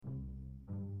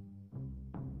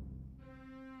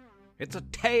It's a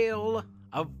tale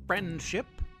of friendship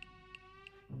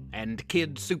and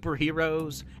kid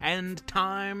superheroes and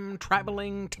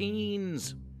time-traveling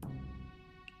teens.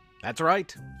 That's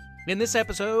right. In this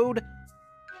episode,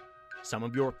 some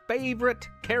of your favorite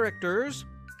characters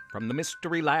from the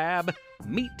Mystery Lab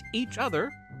meet each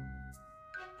other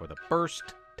for the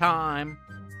first time.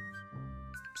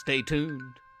 Stay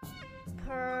tuned.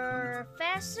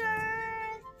 Professor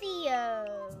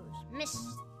Theo's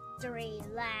Mystery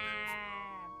Lab.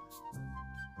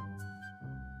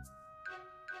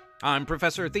 I'm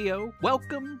Professor Theo.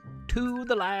 Welcome to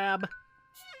the lab.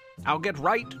 I'll get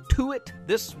right to it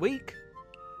this week,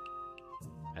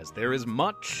 as there is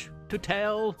much to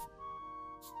tell.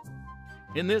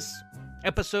 In this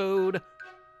episode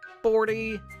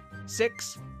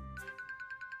 46,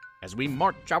 as we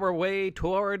march our way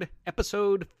toward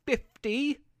episode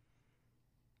 50,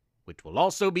 which will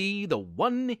also be the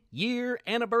 1-year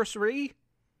anniversary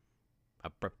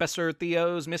of Professor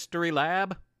Theo's Mystery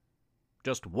Lab,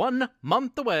 just 1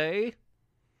 month away.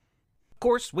 Of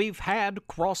course, we've had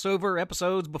crossover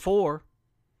episodes before.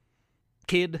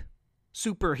 Kid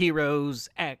Superheroes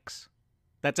X,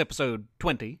 that's episode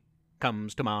 20,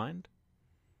 comes to mind.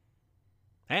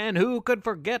 And who could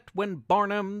forget when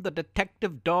Barnum the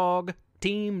detective dog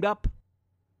teamed up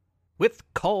with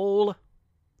Cole,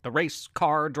 the race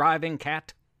car driving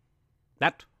cat?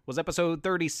 That was episode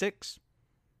 36.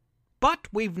 But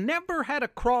we've never had a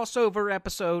crossover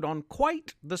episode on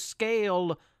quite the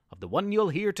scale of the one you'll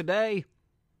hear today,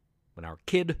 when our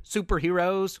kid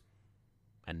superheroes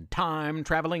and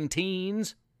time-traveling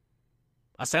teens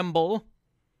assemble.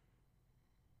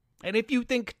 And if you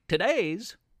think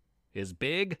today's is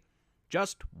big,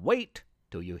 just wait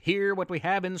till you hear what we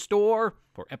have in store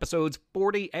for episodes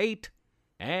 48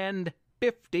 and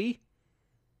 50,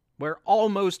 where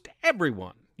almost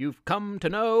everyone you've come to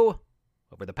know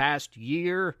over the past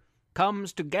year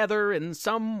comes together in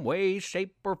some way,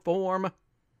 shape, or form.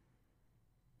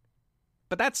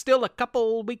 But that's still a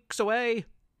couple weeks away.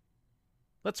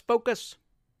 Let's focus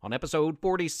on episode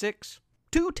 46.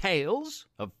 2 tales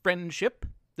of friendship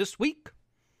this week.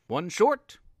 One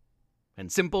short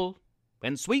and simple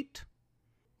and sweet.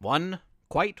 One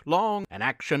quite long and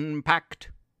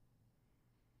action-packed.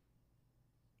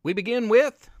 We begin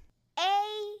with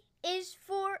A is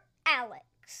for Alex.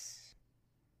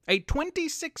 a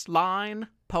 26-line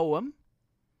poem.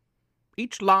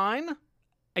 Each line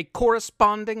a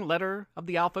corresponding letter of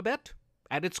the alphabet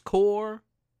at its core.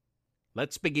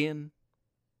 Let's begin.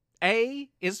 A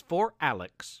is for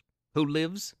Alex, who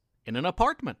lives in an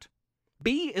apartment.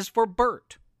 B is for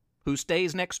Bert, who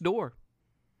stays next door.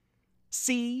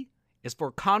 C is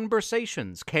for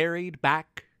conversations carried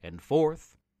back and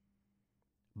forth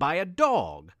by a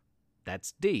dog,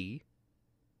 that's D,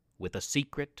 with a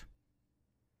secret.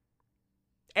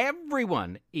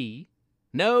 Everyone, E,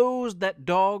 knows that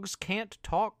dogs can't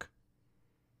talk.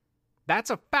 That's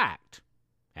a fact,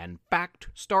 and fact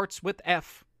starts with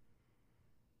F.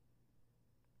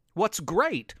 What's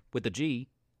great with the G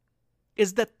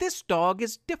is that this dog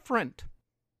is different.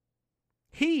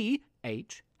 He,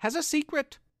 H, has a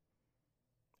secret.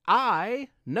 I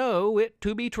know it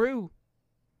to be true.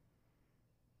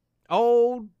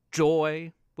 Oh,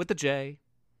 joy with the J.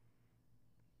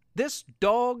 This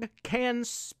dog can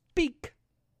speak.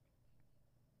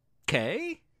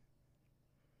 K.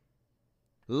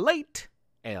 Late,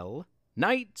 L.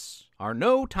 Nights are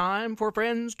no time for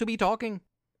friends to be talking.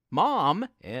 Mom,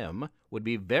 M, would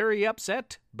be very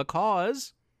upset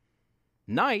because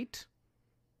night,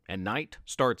 and night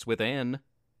starts with N,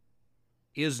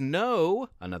 is no,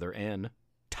 another N,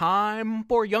 time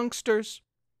for youngsters.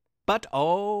 But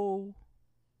oh,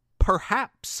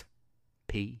 perhaps,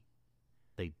 P,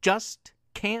 they just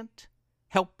can't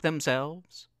help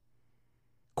themselves.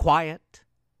 Quiet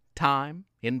time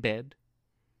in bed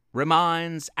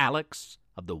reminds Alex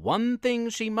of the one thing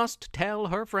she must tell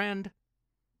her friend,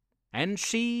 and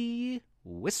she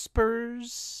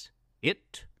whispers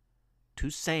it to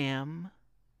Sam.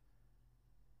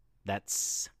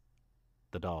 That's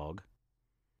the dog.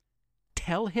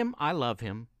 Tell him I love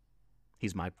him.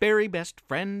 He's my very best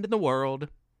friend in the world,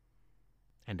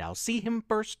 and I'll see him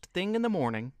first thing in the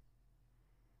morning.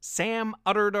 Sam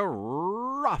uttered a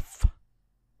ruff.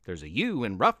 There's a U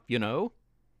in rough, you know.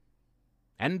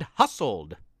 And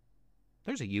hustled.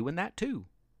 There's a U in that, too.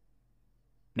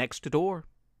 Next door.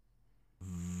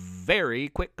 Very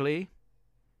quickly.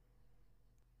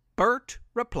 Bert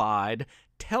replied,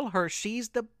 "Tell her she's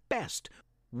the best.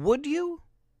 Would you?"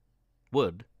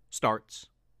 Would starts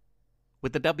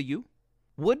with the W.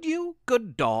 Would you,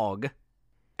 good dog?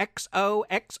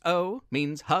 XOXO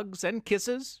means hugs and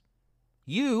kisses.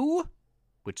 U,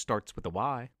 which starts with a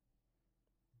Y.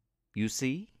 You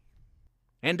see?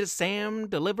 And as Sam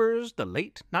delivers the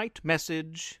late-night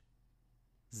message,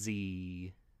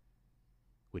 Z,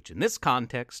 which in this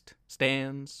context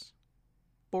stands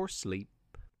for sleep.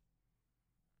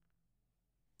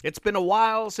 It's been a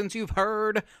while since you've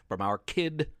heard from our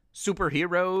kid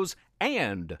superheroes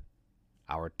and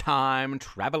our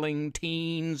time-traveling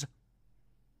teens.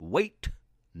 Wait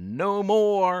no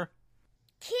more.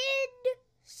 Kid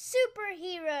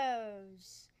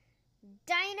superheroes.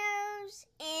 Dinos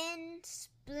and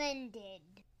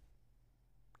Splendid.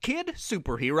 Kid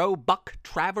superhero Buck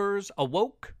Travers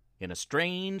awoke in a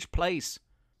strange place.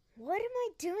 What am I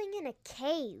doing in a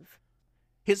cave?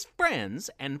 His friends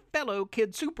and fellow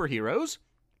kid superheroes,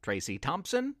 Tracy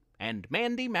Thompson and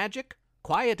Mandy Magic,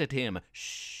 quieted him.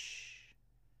 Shh.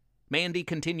 Mandy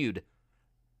continued,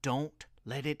 "Don't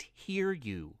let it hear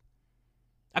you."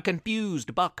 A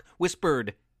confused Buck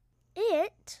whispered,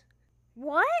 It?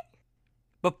 What?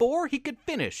 Before he could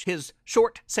finish his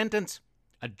short sentence,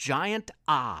 a giant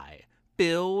eye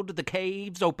filled the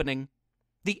cave's opening.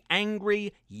 The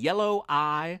angry yellow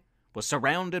eye was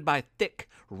surrounded by thick,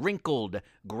 wrinkled,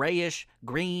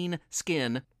 grayish-green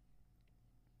skin.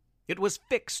 It was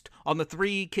fixed on the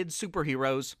three kid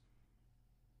superheroes.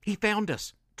 "He found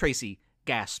us," Tracy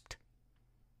gasped.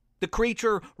 The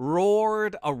creature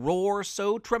roared a roar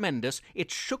so tremendous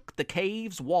it shook the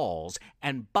cave's walls,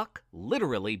 and Buck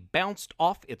literally bounced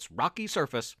off its rocky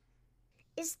surface.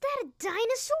 Is that a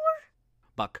dinosaur?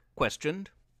 Buck questioned.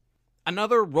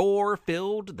 Another roar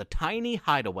filled the tiny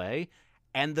hideaway,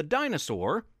 and the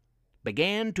dinosaur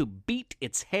began to beat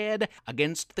its head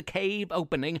against the cave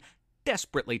opening,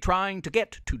 desperately trying to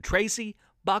get to Tracy,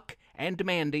 Buck, and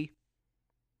Mandy.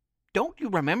 "Don't you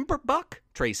remember, Buck?"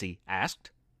 Tracy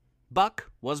asked.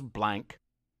 Buck was blank.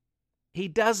 "He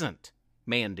doesn't,"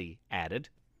 Mandy added.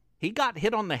 "He got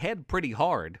hit on the head pretty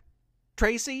hard."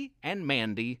 Tracy and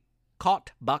Mandy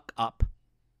caught Buck up.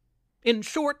 In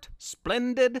short,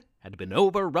 Splendid had been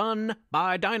overrun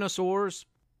by dinosaurs.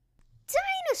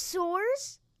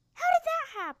 Dinosaurs? How did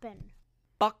that happen?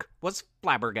 Buck was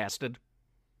flabbergasted.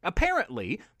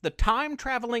 Apparently, the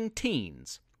time-traveling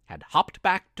teens had hopped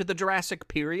back to the Jurassic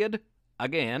period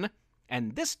again,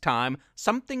 and this time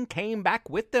something came back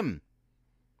with them.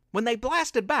 When they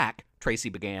blasted back, Tracy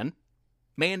began.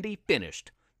 Mandy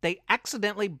finished. They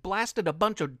accidentally blasted a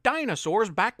bunch of dinosaurs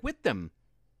back with them.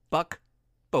 Buck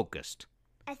focused.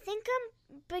 I think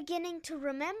I'm beginning to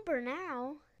remember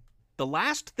now. The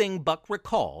last thing Buck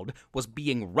recalled was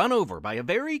being run over by a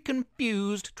very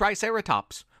confused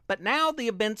Triceratops, but now the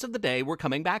events of the day were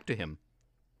coming back to him.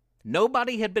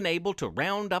 Nobody had been able to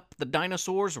round up the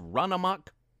dinosaurs run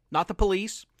amok. Not the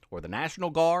police or the National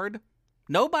Guard.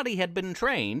 Nobody had been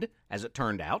trained, as it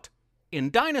turned out,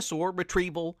 in dinosaur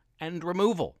retrieval and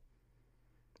removal.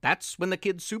 That's when the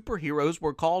kid superheroes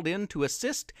were called in to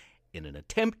assist in an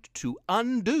attempt to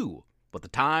undo what the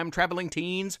time-traveling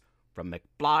teens from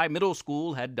McFly Middle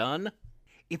School had done.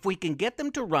 If we can get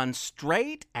them to run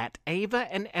straight at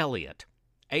Ava and Elliot.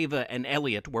 Ava and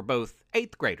Elliot were both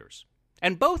 8th graders,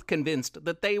 and both convinced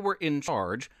that they were in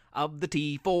charge of the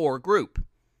T4 group.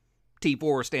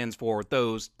 T4 stands for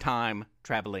those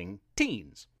time-traveling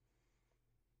teens.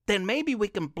 Then maybe we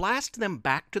can blast them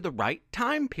back to the right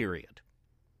time period.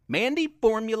 Mandy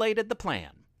formulated the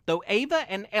plan, though Ava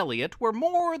and Elliot were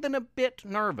more than a bit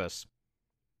nervous.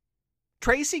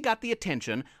 Tracy got the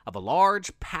attention of a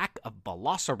large pack of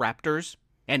velociraptors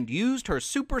and used her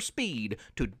super speed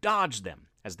to dodge them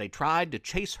as they tried to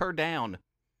chase her down.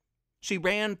 She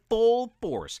ran full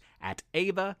force at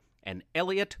Ava and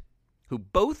Elliot, who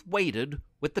both waited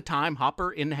with the time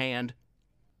hopper in hand.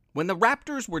 When the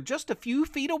raptors were just a few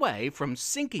feet away from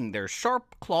sinking their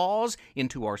sharp claws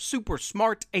into our super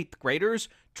smart 8th graders,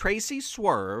 Tracy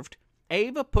swerved,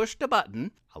 Ava pushed a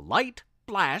button, a light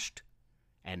flashed,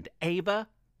 and Ava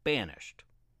vanished,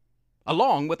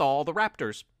 along with all the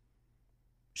raptors.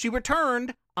 She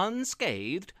returned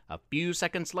unscathed a few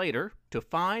seconds later to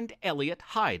find Elliot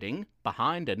hiding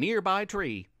behind a nearby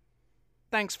tree.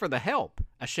 "Thanks for the help,"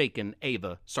 a shaken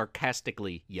Ava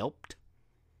sarcastically yelped.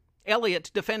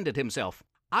 Elliot defended himself.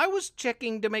 "I was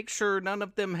checking to make sure none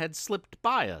of them had slipped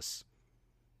by us."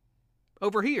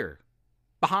 Over here,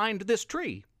 behind this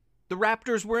tree, the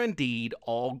raptors were indeed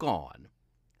all gone.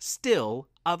 Still,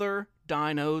 other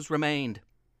dinos remained.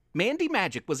 Mandy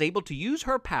Magic was able to use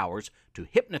her powers to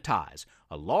hypnotize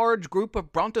a large group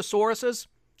of brontosauruses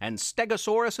and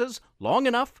stegosauruses long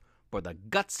enough for the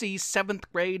gutsy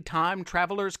 7th grade time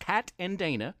travelers Kat and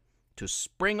Dana to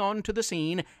spring onto the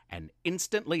scene and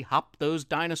instantly hop those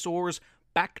dinosaurs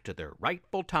back to their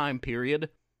rightful time period.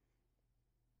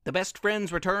 The best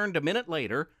friends returned a minute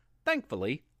later,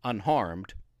 thankfully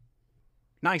unharmed.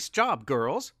 "Nice job,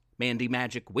 girls." Mandy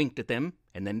Magic winked at them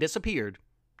and then disappeared,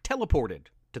 teleported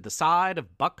to the side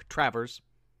of Buck Travers.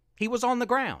 He was on the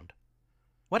ground.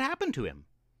 What happened to him?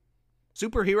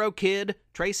 Superhero kid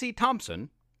Tracy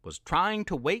Thompson was trying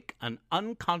to wake an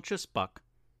unconscious Buck.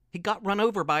 He got run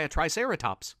over by a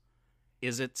triceratops.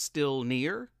 Is it still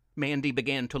near? Mandy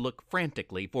began to look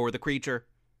frantically for the creature.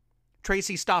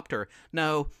 Tracy stopped her.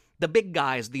 No, the big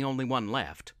guy's the only one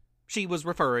left. She was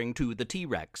referring to the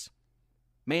T-Rex.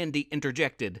 Mandy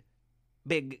interjected.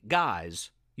 Big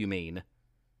guys, you mean?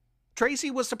 Tracy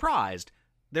was surprised.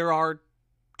 There are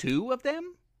 2 of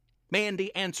them?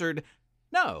 Mandy answered,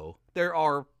 no, there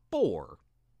are 4.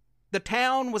 The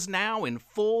town was now in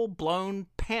full-blown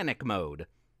panic mode,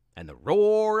 and the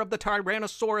roar of the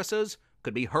Tyrannosauruses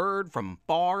could be heard from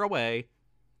far away.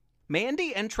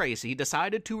 Mandy and Tracy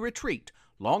decided to retreat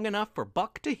long enough for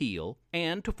Buck to heal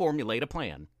and to formulate a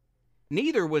plan.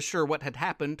 Neither was sure what had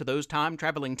happened to those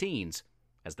time-traveling teens,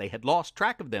 as they had lost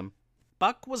track of them.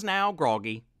 Buck was now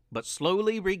groggy, but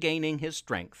slowly regaining his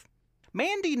strength.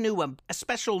 Mandy knew a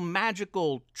special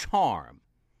magical charm,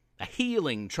 a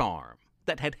healing charm,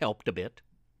 that had helped a bit.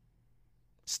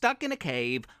 Stuck in a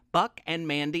cave, Buck and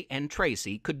Mandy and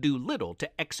Tracy could do little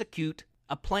to execute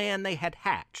a plan they had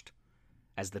hatched.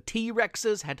 As the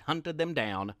T-Rexes had hunted them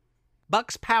down,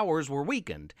 Buck's powers were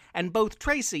weakened, and both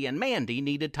Tracy and Mandy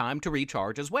needed time to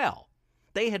recharge as well.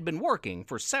 They had been working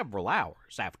for several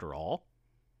hours, after all.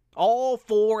 All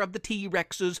 4 of the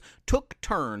T-Rexes took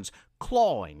turns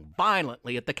clawing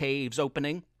violently at the cave's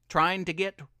opening, trying to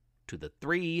get to the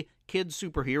 3 kid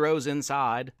superheroes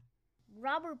inside.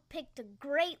 Robert picked a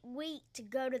great week to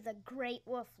go to the Great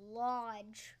Wolf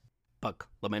Lodge, Buck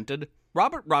lamented.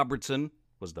 Robert Robertson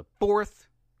was the 4th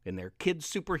in their kid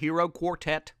superhero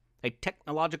quartet, a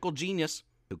technological genius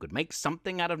who could make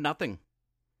something out of nothing.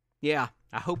 Yeah,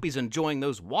 I hope he's enjoying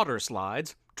those water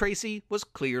slides. Tracy was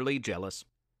clearly jealous.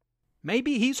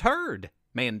 Maybe he's heard,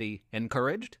 Mandy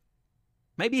encouraged.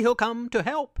 Maybe he'll come to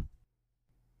help.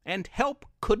 And help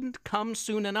couldn't come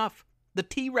soon enough. The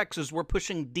T-Rexes were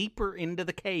pushing deeper into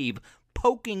the cave,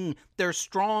 poking their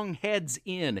strong heads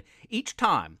in, each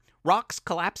time rocks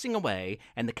collapsing away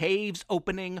and the cave's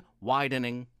opening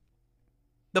widening.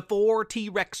 The 4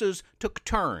 T-Rexes took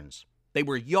turns. They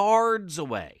were yards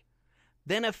away,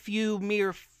 then a few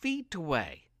mere feet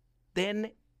away,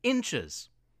 then inches.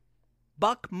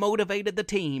 Buck motivated the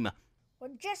team.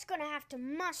 We're just gonna have to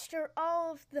muster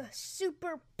all of the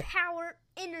superpower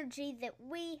energy that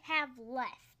we have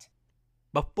left.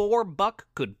 Before Buck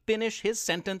could finish his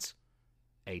sentence,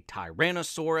 a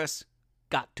Tyrannosaurus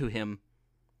got to him.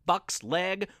 Buck's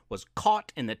leg was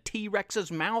caught in the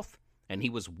T-Rex's mouth, and he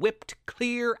was whipped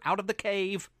clear out of the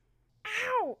cave.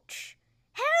 Ouch!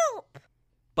 Help!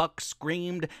 Buck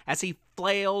screamed as he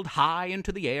flailed high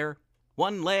into the air,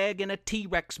 one leg in a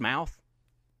T-Rex mouth.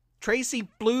 Tracy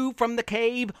flew from the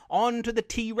cave onto the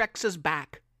T-Rex's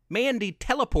back. Mandy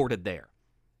teleported there,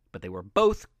 but they were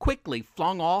both quickly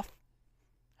flung off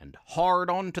and hard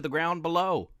onto the ground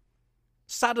below.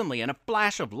 Suddenly, in a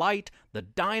flash of light, the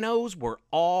dinos were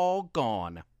all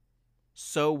gone.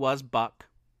 So was Buck.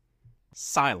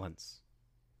 Silence.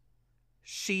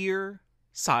 Sheer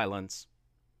silence.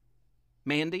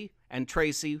 Mandy and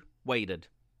Tracy waited.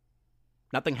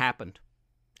 Nothing happened.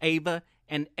 Ava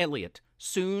and Elliot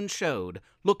soon showed,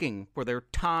 looking for their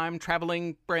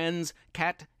time-traveling friends,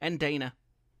 Kat and Dana.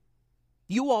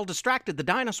 You all distracted the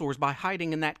dinosaurs by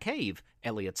hiding in that cave,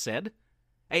 Elliot said.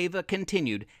 Ava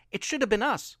continued, it should have been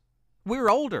us. We're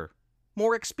older,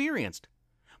 more experienced.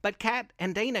 But Kat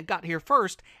and Dana got here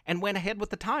first and went ahead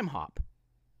with the time hop.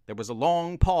 There was a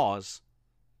long pause,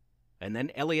 and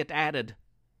then Elliot added,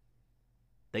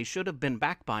 they should have been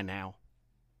back by now.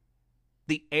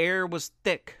 The air was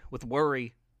thick with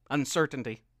worry,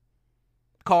 uncertainty.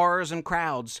 Cars and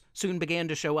crowds soon began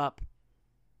to show up.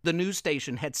 The news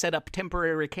station had set up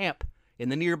temporary camp in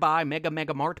the nearby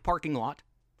Mega Mart parking lot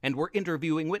and were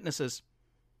interviewing witnesses.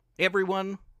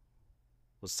 Everyone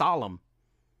was solemn,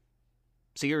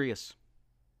 serious,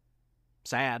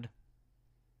 sad.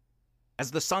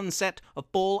 As the sun set a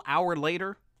full hour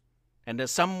later, and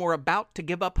as some were about to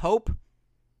give up hope,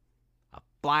 a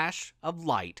flash of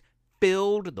light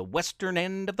filled the western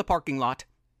end of the parking lot.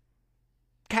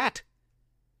 Kat!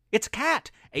 It's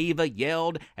Kat! Ava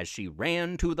yelled as she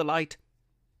ran to the light.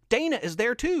 Dana is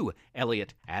there too,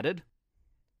 Elliot added.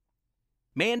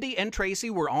 Mandy and Tracy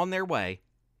were on their way.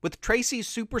 With Tracy's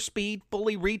super speed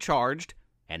fully recharged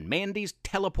and Mandy's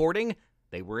teleporting,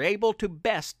 they were able to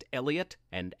best Elliot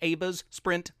and Ava's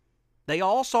sprint. They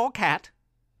all saw Kat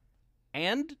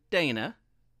and Dana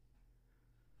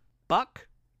Buck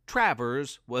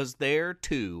Travers was there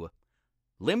too,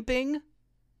 limping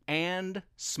and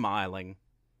smiling.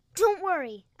 Don't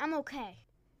worry, I'm okay.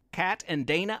 Kat and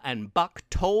Dana and Buck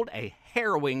told a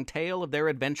harrowing tale of their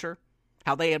adventure,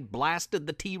 how they had blasted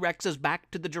the T-Rexes back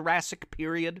to the Jurassic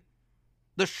period.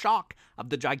 The shock of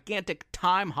the gigantic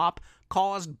time hop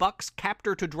caused Buck's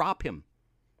captor to drop him.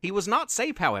 He was not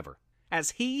safe, however,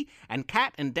 as he and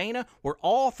Kat and Dana were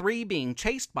all three being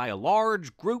chased by a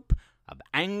large group of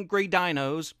angry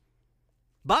dinos.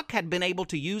 Buck had been able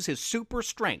to use his super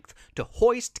strength to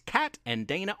hoist Kat and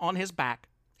Dana on his back.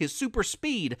 His super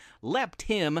speed leapt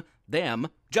them,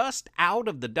 just out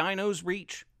of the dino's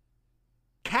reach.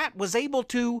 Kat was able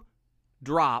to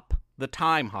drop the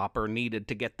time hopper needed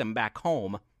to get them back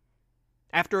home.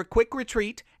 After a quick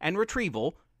retreat and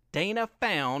retrieval, Dana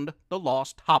found the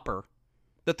lost hopper.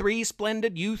 The three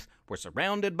splendid youth were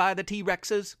surrounded by the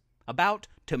T-Rexes, about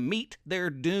to meet their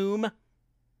doom,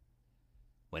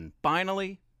 when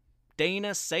finally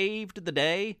Dana saved the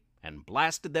day and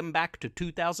blasted them back to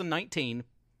 2019.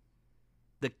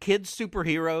 The kids'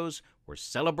 superheroes were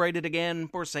celebrated again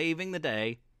for saving the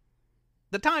day.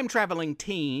 The time-traveling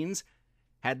teens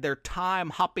had their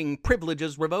time-hopping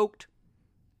privileges revoked.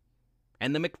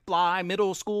 And the McFly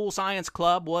Middle School Science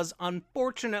Club was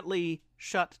unfortunately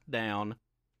shut down.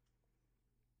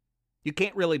 You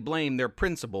can't really blame their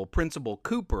principal, Principal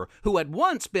Cooper, who had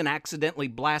once been accidentally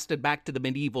blasted back to the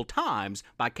medieval times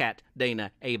by Kat,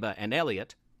 Dana, Ava, and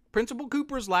Elliot. Principal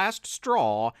Cooper's last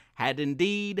straw had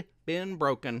indeed been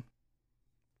broken.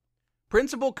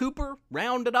 Principal Cooper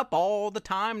rounded up all the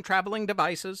time-traveling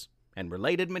devices and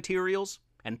related materials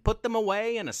and put them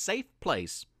away in a safe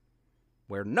place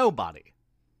where nobody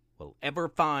will ever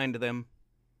find them,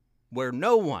 where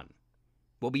no one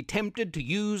will be tempted to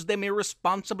use them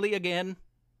irresponsibly again.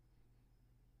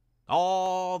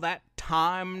 All that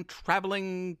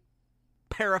time-traveling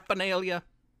paraphernalia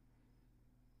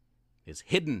is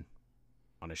hidden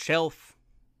on a shelf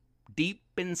deep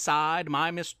inside my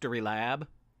mystery lab.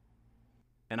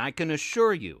 And I can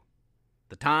assure you,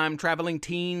 the time-traveling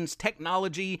teen's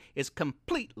technology is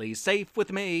completely safe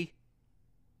with me.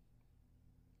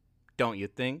 Don't you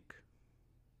think?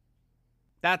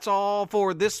 That's all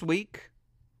for this week,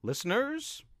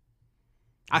 listeners.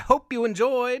 I hope you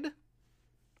enjoyed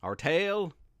our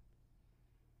tale.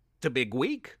 It's a big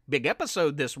week, big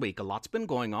episode this week. A lot's been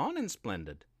going on in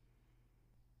Splendid.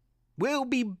 We'll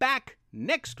be back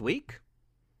next week.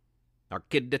 Our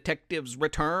kid detectives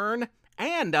return,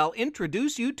 and I'll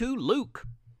introduce you to Luke,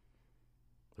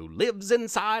 who lives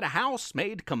inside a house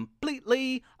made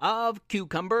completely of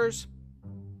cucumbers.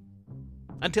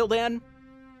 Until then,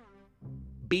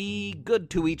 be good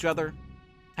to each other.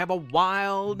 Have a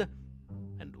wild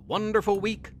and wonderful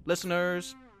week,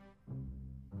 listeners.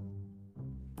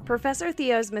 Professor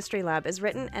Theo's Mystery Lab is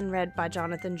written and read by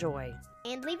Jonathan Joy.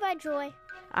 And Levi Joy.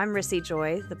 I'm Rissy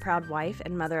Joy, the proud wife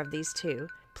and mother of these two.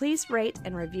 Please rate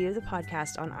and review the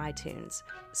podcast on iTunes.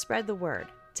 Spread the word.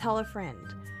 Tell a friend.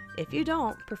 If you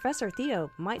don't, Professor Theo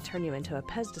might turn you into a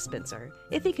Pez dispenser.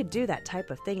 If he could do that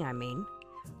type of thing, I mean.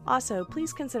 Also,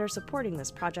 please consider supporting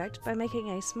this project by making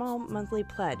a small monthly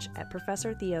pledge at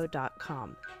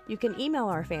ProfessorTheo.com. You can email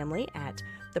our family at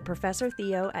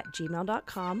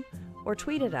theprofessortheo@gmail.com or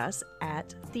tweet at us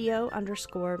at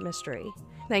Theo_mystery.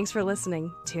 Thanks for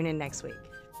listening. Tune in next week.